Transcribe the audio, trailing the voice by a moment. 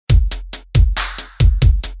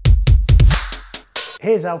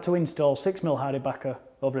Here's how to install 6mm Hardie Backer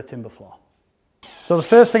over a timber floor. So the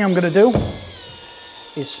first thing I'm going to do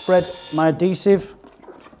is spread my adhesive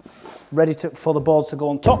ready for the boards to go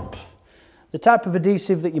on top. The type of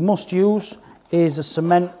adhesive that you must use is a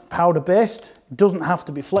cement powder based. It doesn't have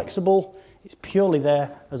to be flexible. It's purely there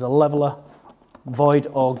as a leveler, void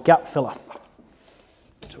or gap filler.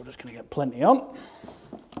 So we're just going to get plenty on.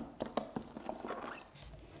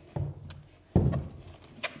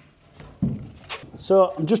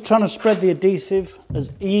 So I'm just trying to spread the adhesive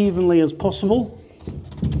as evenly as possible,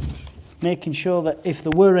 making sure that if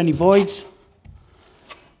there were any voids,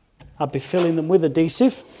 I'd be filling them with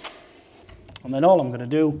adhesive. And then all I'm going to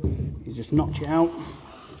do is just notch it out.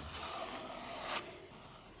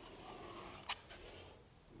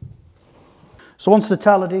 So once the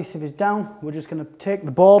tile adhesive is down, we're just going to take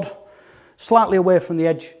the board slightly away from the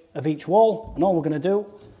edge of each wall, and all we're going to do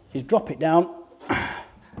is drop it down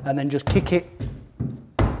and then just kick it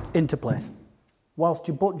into place. Whilst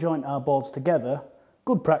you butt joint our boards together,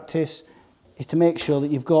 good practice is to make sure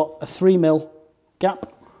that you've got a 3mm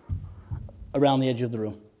gap around the edge of the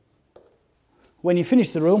room. When you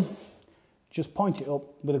finish the room, just point it up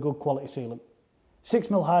with a good quality sealant.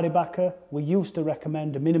 6mm Hardie Backer, we used to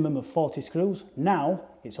recommend a minimum of 40 screws, now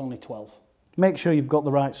it's only 12. Make sure you've got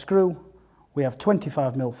the right screw. We have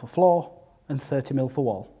 25mm for floor and 30mm for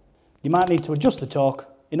wall. You might need to adjust the torque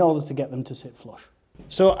in order to get them to sit flush.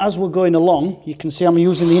 So as we're going along, you can see I'm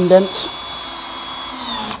using the indents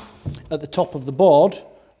at the top of the board.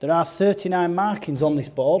 There are 39 markings on this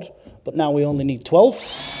board, but now we only need 12.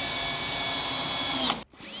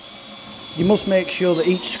 You must make sure that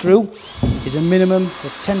each screw is a minimum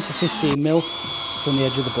of 10 to 15mm from the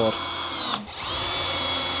edge of the board.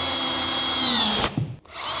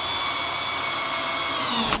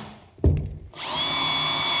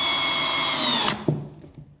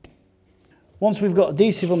 Once we've got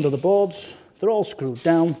adhesive under the boards, they're all screwed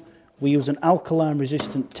down. We use an alkaline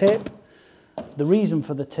resistant tape. The reason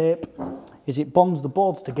for the tape is it bonds the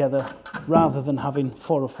boards together rather than having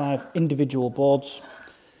 4 or 5 individual boards.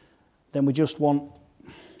 Then we just want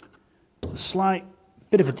a slight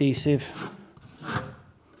bit of adhesive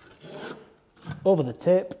over the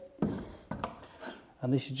tape,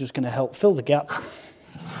 and this is just going to help fill the gap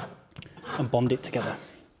and bond it together.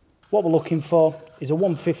 What we're looking for is a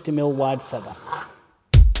 150mm wide feather.